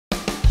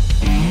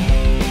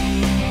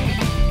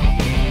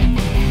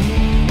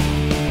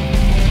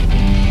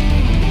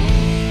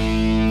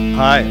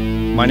Hi,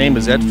 my name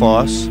is Ed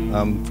Foss.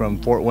 I'm from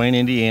Fort Wayne,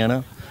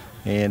 Indiana,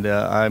 and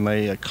I'm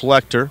a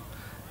collector.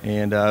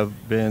 And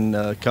I've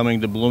been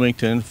coming to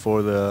Bloomington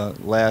for the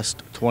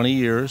last 20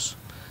 years,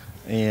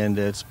 and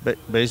it's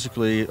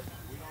basically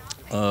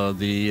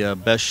the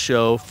best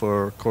show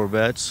for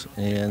Corvettes,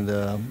 and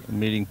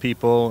meeting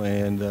people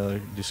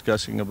and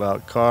discussing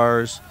about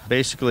cars.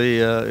 Basically,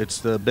 it's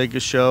the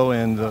biggest show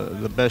and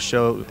the best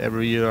show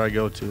every year I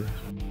go to.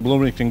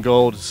 Bloomington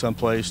Gold is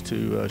someplace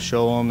to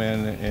show them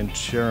and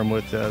share them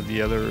with the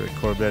other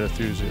Corvette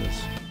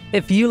enthusiasts.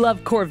 If you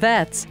love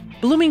Corvettes,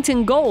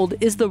 Bloomington Gold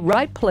is the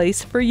right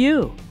place for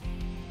you.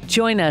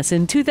 Join us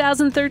in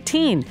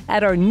 2013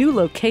 at our new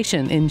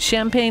location in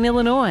Champaign,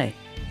 Illinois,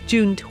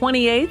 June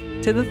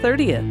 28th to the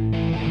 30th.